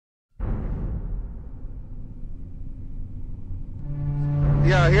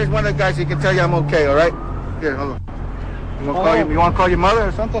Yeah, here's one of the guys who can tell you I'm okay, all right? Here, hold on. You want to call your mother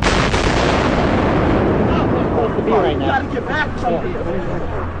or something? Supposed to be right now. You gotta get back from here. You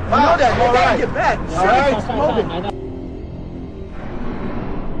know that, You gotta get back. All right. Smoking.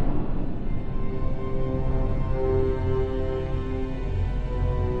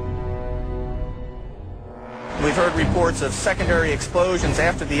 We've heard reports of secondary explosions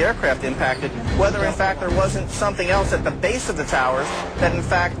after the aircraft impacted, whether in fact there wasn't something else at the base of the towers that in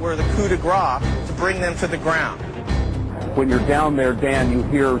fact were the coup de grace to bring them to the ground. When you're down there, Dan, you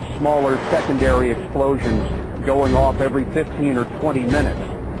hear smaller secondary explosions going off every 15 or 20 minutes.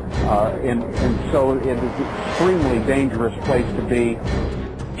 And so it is an extremely dangerous place to be.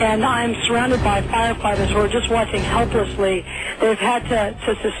 And I'm surrounded by firefighters who are just watching helplessly. They've had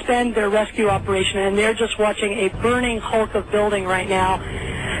to suspend their rescue operation, and they're just watching a burning hulk of building right now.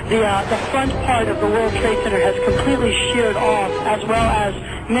 The front part of the World Trade Center has completely sheared off, as well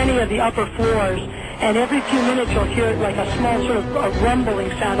as many of the upper floors. And every few minutes you'll hear like a small sort of a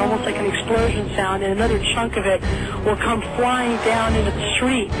rumbling sound, almost like an explosion sound, and another chunk of it will come flying down into the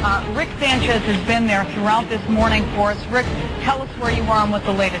street. Rick Sanchez has been there throughout this morning for us. Rick, tell us where you are and what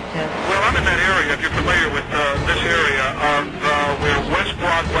the latest is. Well, I'm in that area, if you're familiar with this area, where West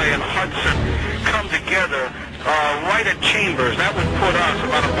Broadway and Hudson come together right at Chambers. That would put us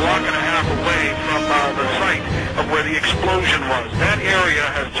about a block and a half away from the site of where the explosion was. That area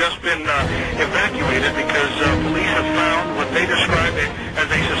has just been evacuated because police have found what they describe as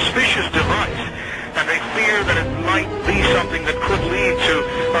a suspicious device, and they fear that it might be something that could lead to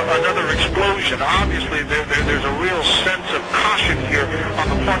another explosion. Obviously, there's a real sense of caution here on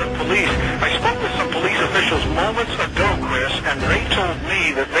the part of police. I spoke with some police officials moments ago, Chris, and they told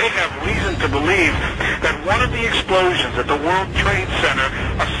me that they have reason to believe that one of the explosions at the World Trade Center,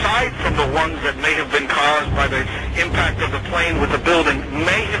 aside from the ones that may have been caused by the impact of the plane with the building,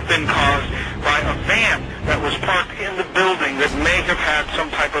 may have been caused by a van that was parked in the building that may have had some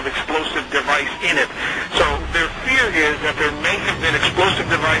type of explosive device in it. So their fear is that there may have been explosive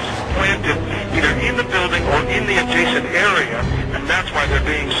device planted either in the building or in the adjacent area, and that's why they're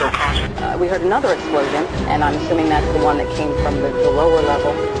being so cautious. We heard another explosion, and I'm assuming that's the one that came from the lower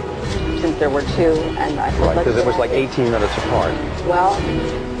level, since there were two, and I thought... Right, because it was like 18 minutes apart. Well,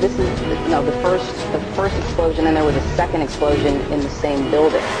 this is, no, the first explosion, and there was a second explosion in the same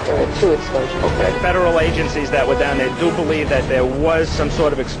building. There were two explosions. Okay. Federal agencies that were down there do believe that there was some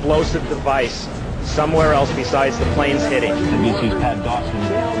sort of explosive device somewhere else besides the planes hitting. NBC's Pat Dawson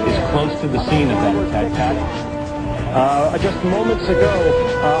is close to the scene of that attack. Pat? Just moments ago,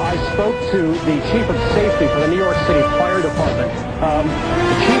 I spoke to the Chief of Safety for the New York City Fire Department.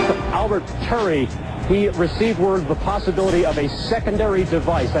 The Chief, Albert Terry, he received word of the possibility of a secondary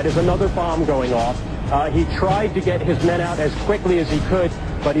device, that is another bomb going off. He tried to get his men out as quickly as he could,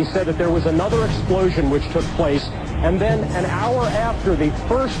 but he said that there was another explosion which took place. And then an hour after the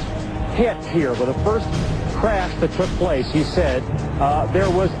first hit here, with the first crash that took place, he said, there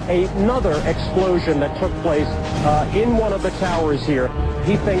was another explosion that took place in one of the towers here.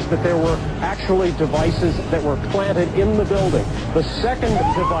 He thinks that there were actually devices that were planted in the building. The second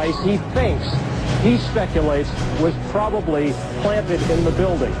device, he speculates, was probably planted in the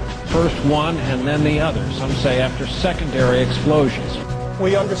building. First one and then the other. Some say after secondary explosions.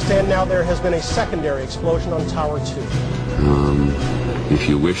 We understand now there has been a secondary explosion on Tower 2. If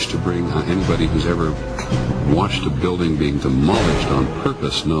you wish to bring anybody who's ever watched a building being demolished on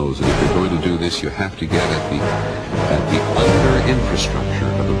purpose knows that if you're going to do this, you have to get at the under infrastructure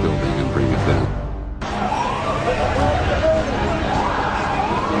of a building and bring it down.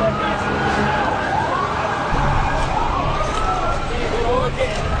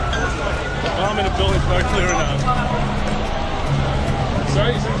 Bomb in a building, start clearing out.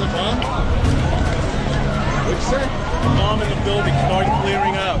 Sorry, you said there's a bomb? What'd you say? Bomb in the building, start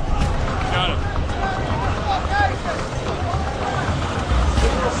clearing out. Got it.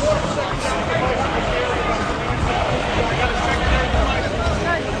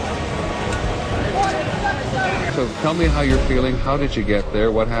 So tell me how you're feeling. How did you get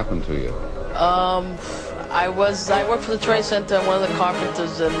there? What happened to you? I worked for the Trade Center, I'm one of the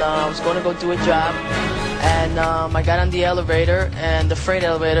carpenters, and I was going to go do a job, and I got on the elevator, and the freight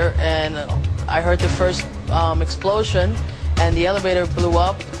elevator, and I heard the first explosion, and the elevator blew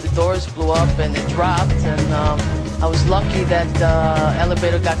up, the doors blew up, and it dropped, and I was lucky that the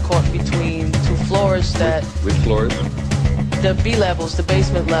elevator got caught between two floors. Which floors? The B levels, the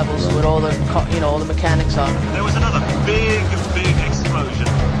basement levels, with all the, all the mechanics on. There was another big explosion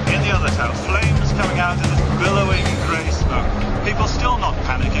in the other tower. Flames coming out of this billowing grey smoke. People still not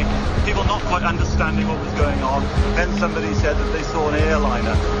panicking. People not quite understanding understanding what was going on. Then somebody said that they saw an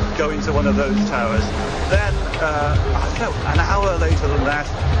airliner go into one of those towers. Then, I don't know, an hour later than that,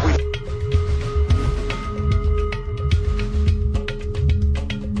 we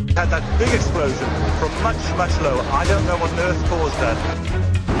had that big explosion from much, much lower. I don't know what on earth caused that.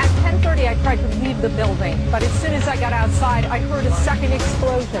 At 10:30, I tried to leave the building, but as soon as I got outside, I heard a second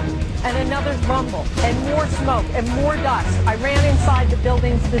explosion and another rumble and more smoke and more dust. I ran inside the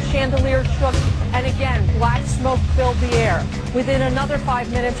buildings, the chandelier shook, and again, black smoke filled the air. Within another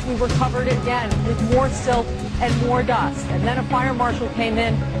 5 minutes, we were covered again with more silt and more dust. And then a fire marshal came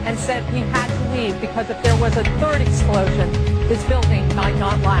in and said he had to leave because if there was a third explosion, this building might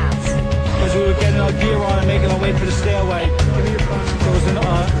not last. As we were getting our gear on and making our way to the stairway, there was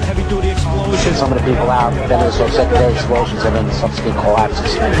a heavy-duty explosion. Some of the people out, then there was those secondary explosions, and then the subsequent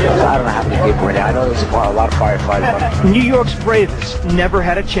collapses. I don't know how many people were there. I know there was a lot of firefighters. But New York's bravest never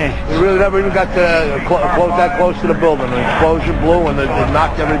had a chance. We really never even got to that close to the building. An explosion blew and it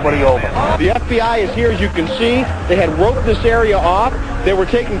knocked everybody over. The FBI is here, as you can see. They had roped this area off. They were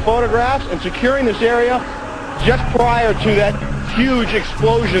taking photographs and securing this area just prior to that huge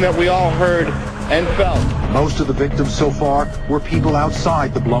explosion that we all heard and felt. Most of the victims so far were people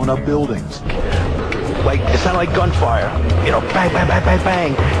outside the blown-up buildings. Like, it sounded like gunfire, you know, bang, bang, bang, bang,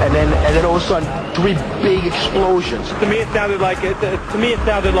 bang, and then all of a sudden, 3 big explosions. To me, it sounded like an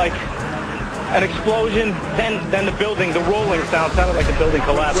explosion. Then the building, the rolling sound sounded like the building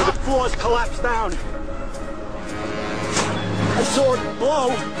collapsed. Where the floors collapsed down. I saw it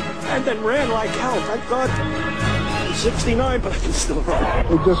blow and then ran like hell. Thank God. I'm 69, but I can still run.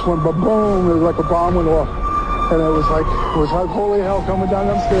 It just went ba-boom. It was like a bomb went off. And it was like holy hell coming down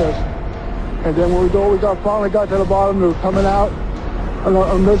them stairs. And then when we finally got to the bottom, they were coming out on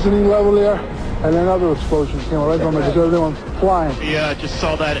a mezzanine level there. And then other explosions came right from it because everything went flying. We just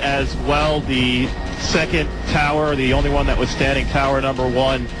saw that as well. The second tower, the only one that was standing, tower number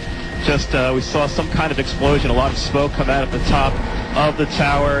 1, just we saw some kind of explosion, a lot of smoke come out at the top of the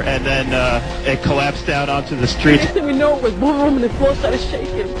tower, and then it collapsed down onto the street. Next thing we know, it was boom, and the floor started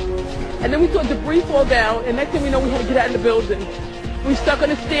shaking. And then we saw debris fall down, and next thing we know, we had to get out of the building. We stuck on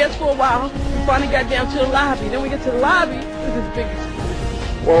the stairs for a while. We finally got down to the lobby. Then we get to the lobby, there's this big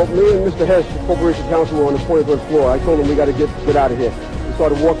explosion. Well, me and Mr. Hess, the corporation counsel, were on the 21st floor. I told him we got to get out of here. We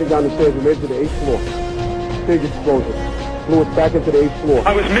started walking down the stairs. We made it to the 8th floor. Big explosion. Blew us back into the 8th floor.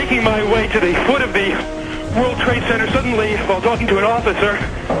 I was making my way to the foot of the World Trade Center. Suddenly, while talking to an officer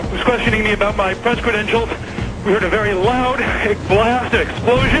who was questioning me about my press credentials, we heard a very loud blast, an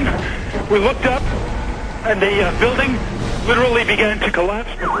explosion. We looked up, and the building literally began to collapse.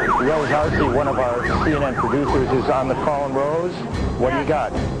 Rose Hartley, one of our CNN producers, is on the phone. Rose, what do you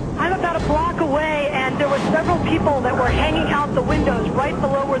got? I'm about a block away, and there were several people that were hanging out the windows right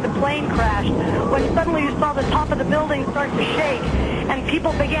below where the plane crashed, when suddenly you saw the top of the building start to shake, and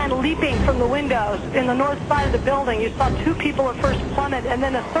people began leaping from the windows in the north side of the building. You saw 2 people at first plummet, and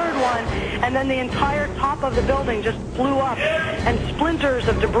then a third one, and then the entire top of the building just blew up, and splinters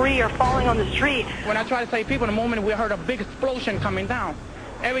of debris are falling on the street. When I tried to save people, in a moment we heard a big explosion coming down.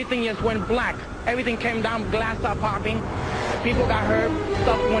 Everything just went black. Everything came down, glass started popping. People got hurt,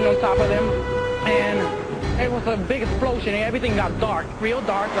 stuff went on top of them, and it was a big explosion. Everything got dark, real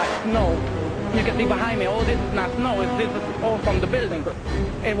dark, like snow. You can see behind me, oh, this is not snow, this is all from the building.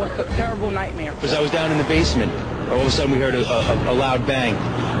 It was a terrible nightmare. Because I was down in the basement, all of a sudden we heard a loud bang,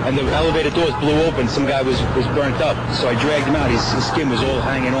 and the elevator doors blew open. Some guy was burnt up, so I dragged him out. His skin was all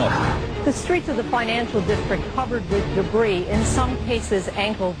hanging off. The streets of the financial district covered with debris, in some cases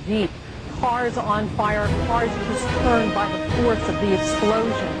ankle deep. Cars on fire, cars just turned by the force of the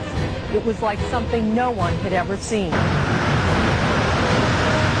explosions. It was like something no one had ever seen.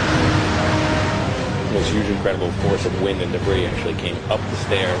 This huge, incredible force of wind and debris actually came up the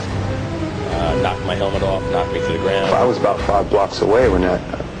stairs, knocked my helmet off, knocked me to the ground. I was about 5 blocks away when I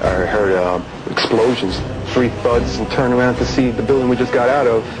heard explosions, 3 thuds, and turned around to see the building we just got out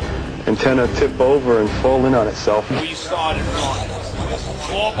of. Antenna tip over and fall in on itself. We started on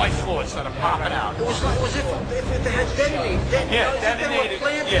floor by floor, started popping out. It was like, if they had detonated. Yeah, detonated.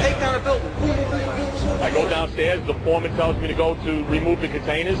 Planned to take down a building. I go downstairs, the foreman tells me to go to remove the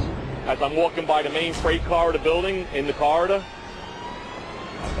containers. As I'm walking by the main freight car of the building, in the corridor,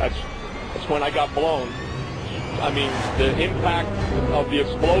 that's when I got blown. I mean, the impact of the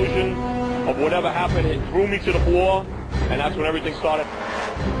explosion, of whatever happened, it threw me to the floor, and that's when everything started.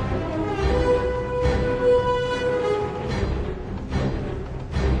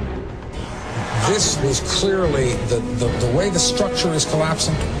 This was clearly, the way the structure is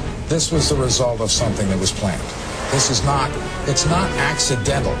collapsing, this was the result of something that was planned. It's not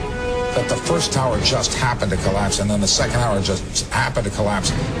accidental. that the first tower just happened to collapse and then the second tower just happened to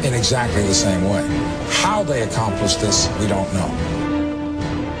collapse in exactly the same way. How they accomplished this, we don't know.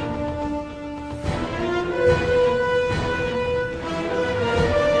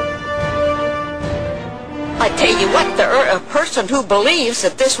 I tell you what, a person who believes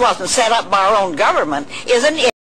that this wasn't set up by our own government is an idiot.